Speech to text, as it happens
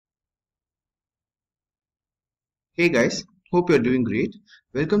Hey guys, hope you're doing great.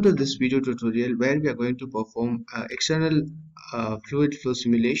 Welcome to this video tutorial where we are going to perform external fluid flow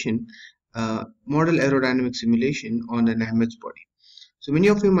simulation, model aerodynamic simulation on an Ahmed's body. So many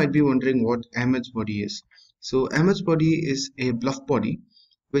of you might be wondering what Ahmed's body is. So Ahmed's body is a bluff body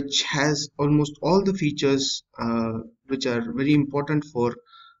which has almost all the features which are very important for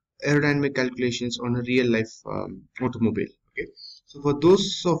aerodynamic calculations on a real life automobile. Okay, so for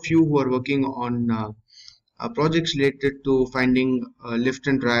those of you who are working on projects related to finding lift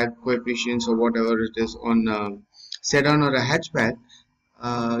and drag coefficients or whatever it is on a sedan or a hatchback,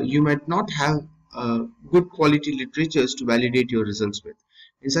 you might not have good quality literatures to validate your results with.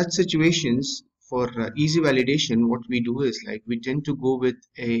 In such situations, for easy validation, what we do is like we tend to go with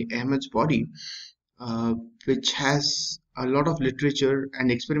a Ahmed's body, which has a lot of literature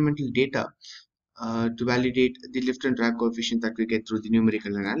and experimental data to validate the lift and drag coefficient that we get through the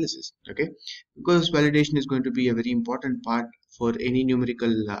numerical analysis. Okay, because validation is going to be a very important part for any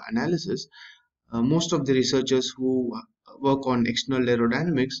numerical analysis. Most of the researchers who work on external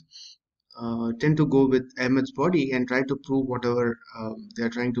aerodynamics tend to go with Ahmed's body and try to prove whatever they are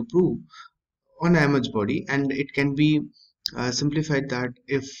trying to prove on Ahmed's body, and it can be simplified that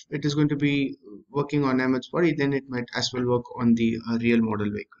if it is going to be working on Ahmed's body, then it might as well work on the real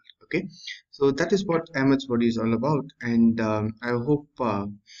model vehicle. Okay, so that is what Ahmed's body is all about, and I hope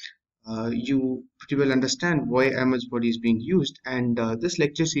you pretty well understand why Ahmed's body is being used. And this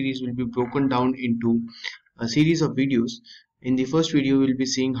lecture series will be broken down into a series of videos. In the first video, we'll be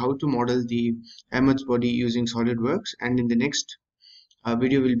seeing how to model the Ahmed's body using Solidworks, and in the next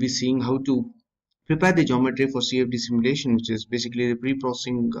video, we'll be seeing how to prepare the geometry for CFD simulation, which is basically the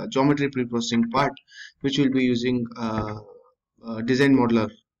pre-processing geometry pre-processing part, which we'll be using design modeler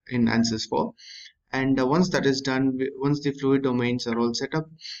in ANSYS for. And once that is done, once the fluid domains are all set up,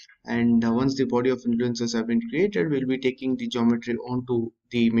 and once the body of influences have been created, we'll be taking the geometry onto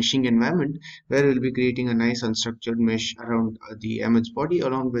the meshing environment, where we'll be creating a nice unstructured mesh around the Ahmed's body,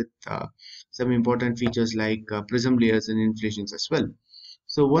 along with some important features like prism layers and inflations as well.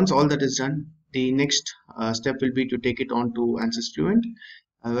 So once all that is done, the next step will be to take it on to ANSYS Fluent,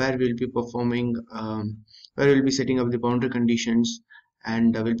 where we'll be performing, where we'll be setting up the boundary conditions,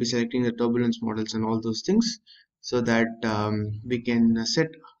 and we'll be selecting the turbulence models and all those things, so that we can set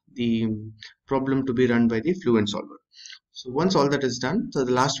the problem to be run by the Fluent solver. So once all that is done, so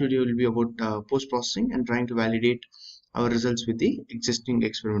the last video will be about post-processing and trying to validate our results with the existing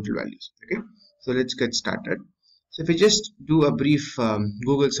experimental values. Okay, so let's get started. So if we just do a brief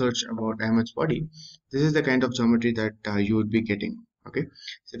Google search about Ahmed's body, this is the kind of geometry that you would be getting. Okay,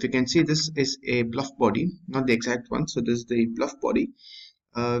 so if you can see, this is a bluff body, not the exact one. So this is the bluff body,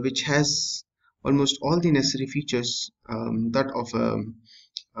 which has almost all the necessary features that of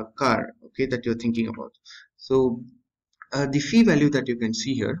a car, okay, that you're thinking about. So the phi value that you can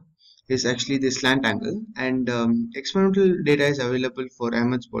see here is actually the slant angle, and experimental data is available for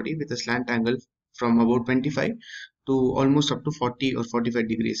Ahmed's body with a slant angle from about 25 to almost up to 40 or 45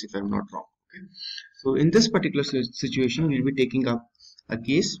 degrees, if I'm not wrong. Okay, so in this particular situation, we'll be taking up a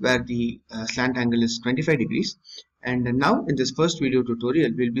case where the slant angle is 25 degrees, and now in this first video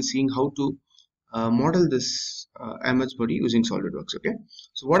tutorial, we'll be seeing how to model this Ahmed's body using SolidWorks. Okay,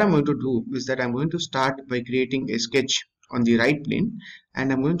 so what I'm going to do is that I'm going to start by creating a sketch on the right plane,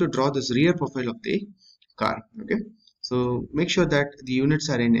 and I'm going to draw this rear profile of the car. Okay, so make sure that the units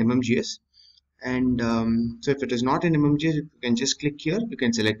are in mmgs, and so if it is not in mmgs, you can just click here, you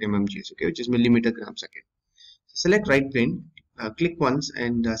can select mmgs, okay, which is millimeter gram second. So select right plane, click once,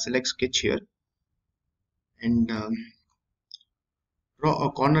 and select sketch here, and draw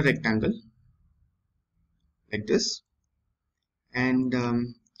a corner rectangle like this, and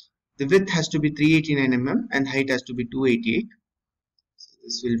the width has to be 389 mm and height has to be 288. So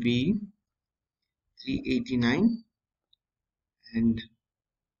this will be 389 and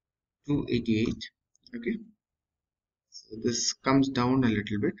 288. Okay, so this comes down a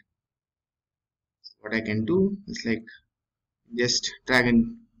little bit. So what I can do is like just drag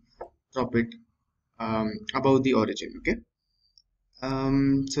and drop it above the origin. Okay,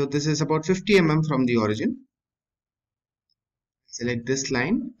 so this is about 50 mm from the origin. Select this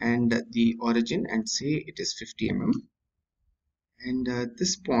line and the origin and say it is 50 mm, and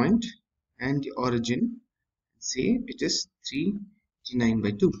this point and the origin, say it is 389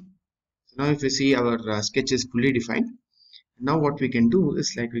 by 2. So now if you see, our sketch is fully defined. Now what we can do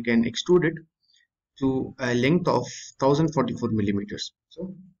is like we can extrude it to a length of 1044 millimeters.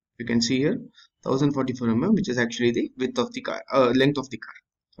 So you can see here 1044 mm, which is actually the width of the car, length of the car.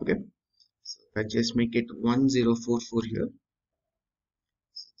 Okay, so if I just make it 1044 here,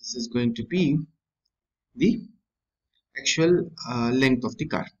 so this is going to be the actual length of the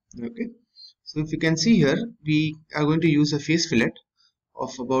car. Okay, so if you can see here, we are going to use a face fillet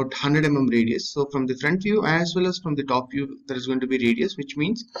of about 100 radius. So from the front view as well as from the top view, there is going to be radius, which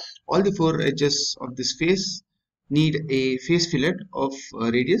means all the four edges of this face need a face fillet of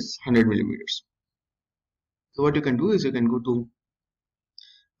radius 100 millimeters. So what you can do is you can go to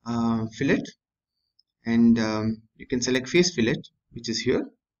fillet, and you can select face fillet, which is here.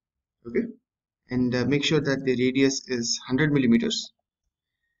 Okay, and make sure that the radius is 100 millimeters,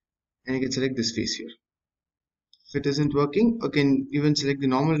 and you can select this face here. If it isn't working, you can even select the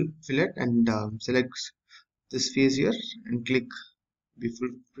normal fillet and select this face here and click the full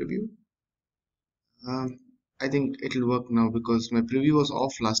preview. I think it will work now because my preview was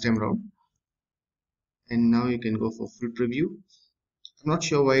off last time around, and now you can go for full preview. I'm not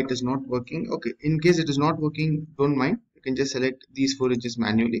sure why it is not working. Okay, in case it is not working, don't mind, you can just select these four edges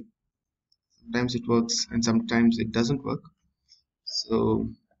manually. Sometimes it works and sometimes it doesn't work, so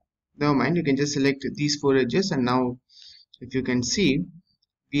never mind, you can just select these four edges. And now if you can see,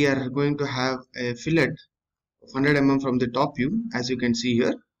 we are going to have a fillet of 100 from the top view, as you can see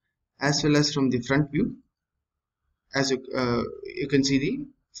here, as well as from the front view, as you can see the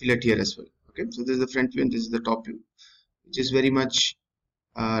fillet here as well. Okay, so this is the front view and this is the top view, which is very much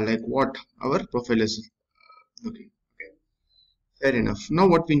like what our profile is looking. Okay, fair enough. Now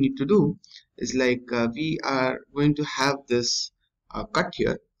what we need to do is like we are going to have this cut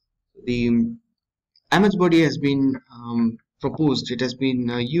here. The Ahmed's body has been proposed, it has been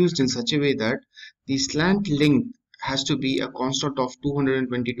used in such a way that the slant length has to be a constant of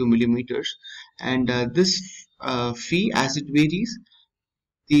 222 millimeters, and this phi, as it varies,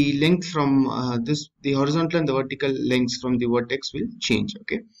 the length from the horizontal and the vertical lengths from the vertex will change.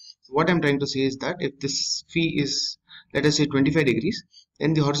 Okay, so what I'm trying to say is that if this phi is, let us say, 25 degrees,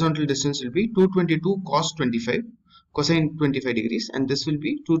 then the horizontal distance will be 222 cos 25 cosine 25 degrees, and this will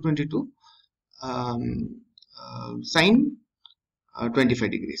be 222 sine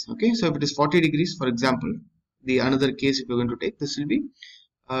 25 degrees. Okay, so if it is 40 degrees, for example, the another case if you're going to take, this will be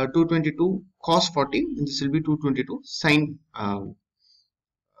 222 cos 40, and this will be 222 sine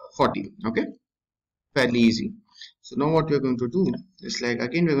 40. Okay, fairly easy. So now what we're going to do is, like,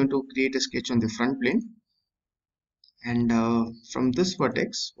 again we're going to create a sketch on the front plane, and from this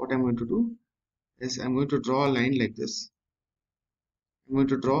vertex what I'm going to do is I'm going to draw a line like this. I'm going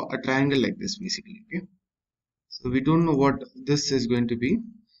to draw a triangle like this basically. Okay, so we don't know what this is going to be,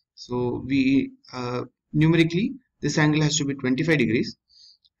 so we numerically this angle has to be 25 degrees,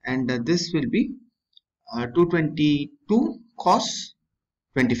 and this will be 222 cos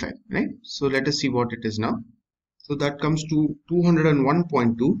 25, right? So let us see what it is now. So that comes to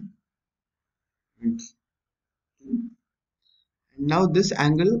 201.2. And now this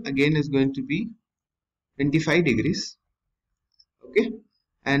angle again is going to be 25 degrees. Okay,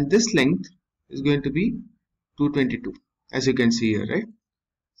 and this length is going to be 222, as you can see here, right?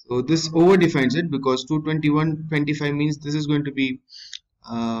 So this over defines it because 221.25 means this is going to be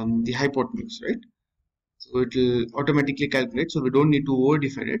the hypotenuse, right? So it will automatically calculate, so we don't need to over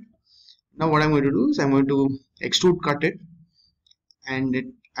define it. Now what I'm going to do is I'm going to extrude cut it, and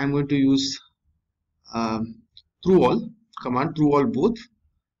I'm going to use through all command, through all both,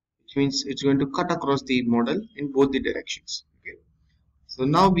 which means it's going to cut across the model in both the directions. Okay, so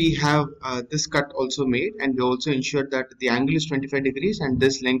now we have this cut also made, and we also ensured that the angle is 25 degrees and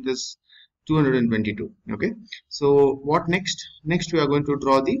this length is 222. Okay, so what next? Next we are going to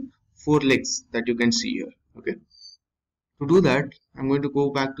draw the four legs that you can see here. Okay, to do that I'm going to go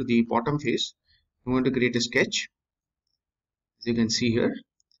back to the bottom face. I'm going to create a sketch, as you can see here,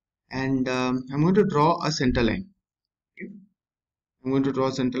 and I'm going to draw a center line. Okay, I'm going to draw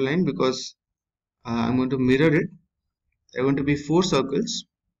a center line because I'm going to mirror it. There are going to be four circles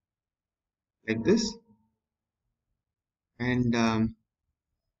like this, and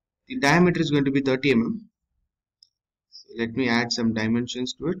the diameter is going to be 30 mm. So let me add some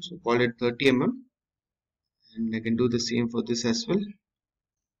dimensions to it, so call it 30 mm, and I can do the same for this as well.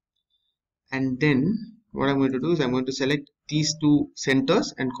 And then what I'm going to do is I'm going to select these two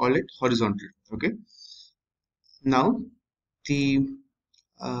centers and call it horizontal. Okay, now the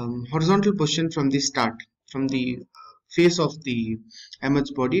horizontal position from the start, from the face of the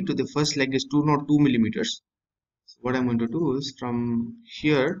Ahmed's body to the first leg is 202 millimeters. So what I'm going to do is from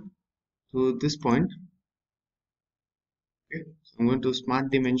here to this point, okay, so I'm going to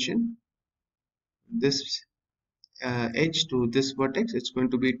smart dimension this edge to this vertex. It's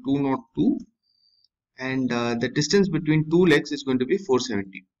going to be 202, and the distance between two legs is going to be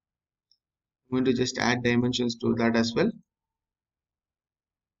 470. I'm going to just add dimensions to that as well.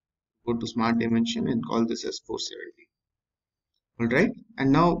 Go to smart dimension and call this as 470. Alright,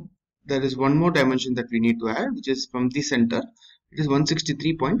 and now there is one more dimension that we need to add, which is from the center. It is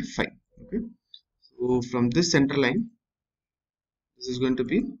 163.5. Okay, so from this center line, this is going to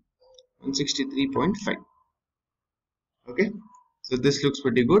be 163.5. Okay, so this looks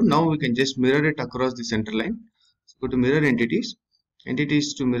pretty good. Now we can just mirror it across the center line. So go to mirror entities.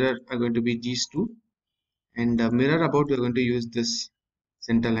 Entities to mirror are going to be these two, and mirror about, we are going to use this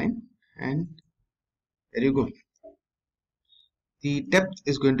center line, and there you go. The depth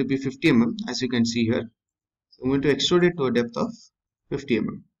is going to be 50 mm, as you can see here. So I'm going to extrude it to a depth of 50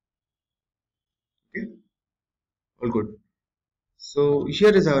 mm. Okay, all good. So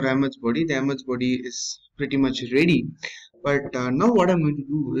here is our Ahmed's body. The Ahmed's body is pretty much ready. But now what I'm going to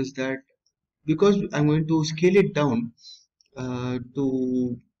do is that, because I'm going to scale it down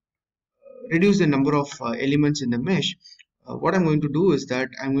to reduce the number of elements in the mesh, what I'm going to do is that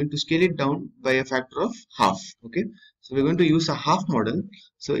I'm going to scale it down by a factor of half. Okay, so we're going to use a half model.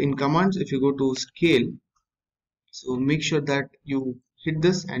 So in commands, if you go to scale, so make sure that you hit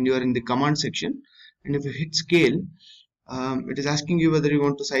this and you are in the command section, and if you hit scale, it is asking you whether you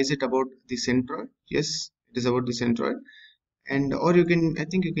want to size it about the centroid. Yes, it is about the centroid, and or you can, I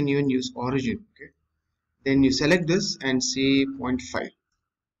think you can even use origin. Okay, then you select this and say 0.5. Let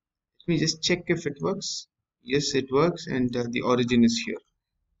me just check if it works. Yes, it works, and the origin is here.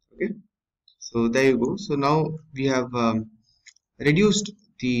 Okay, so there you go. So now we have reduced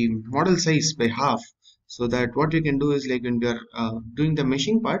the model size by half, so that what we can do is, like when we are doing the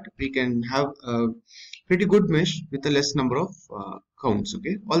meshing part, we can have a pretty good mesh with a less number of counts.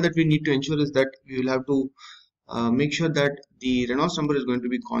 Okay, all that we need to ensure is that we will have to make sure that the Reynolds number is going to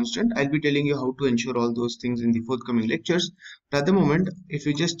be constant. I'll be telling you how to ensure all those things in the forthcoming lectures. But at the moment, if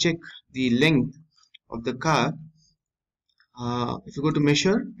you just check the length of the car, if you go to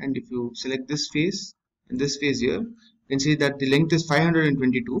measure and if you select this face and this face here, you can see that the length is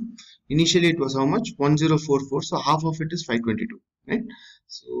 522. Initially it was how much? 1044. So half of it is 522, right?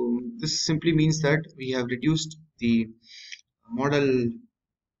 So this simply means that we have reduced the model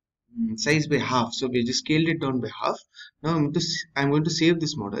size by half. So we just scaled it down by half. Now I'm going to save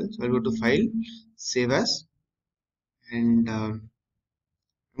this model. So I'll go to file, save as, and I'm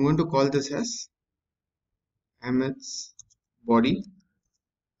going to call this as Ahmed's body,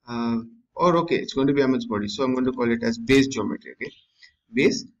 or okay, it's going to be Ahmed's body. So I'm going to call it as base geometry. Okay,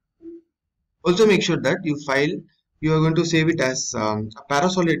 base. Also make sure that you are going to save it as a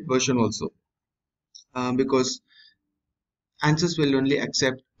parasolid version also, because ANSYS will only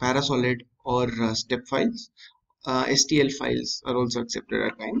accept parasolid or step files. STL files are also accepted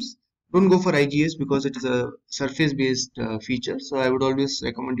at times. Don't go for IGS because it is a surface based feature. So I would always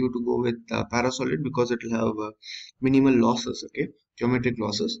recommend you to go with parasolid, because it will have minimal losses, okay, geometric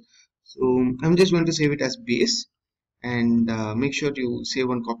losses. So I'm just going to save it as base, and make sure you save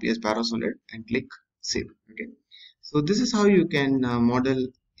one copy as parasolid and click save. Okay, so this is how you can model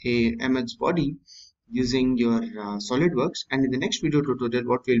a Ahmed's body using your Solidworks. And in the next video tutorial,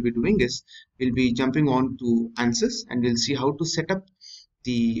 what we'll be doing is we'll be jumping on to ANSYS, and we'll see how to set up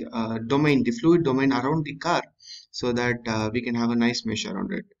the domain, the fluid domain around the car, so that we can have a nice mesh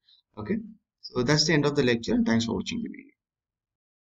around it. Okay, so that's the end of the lecture. Thanks for watching the video.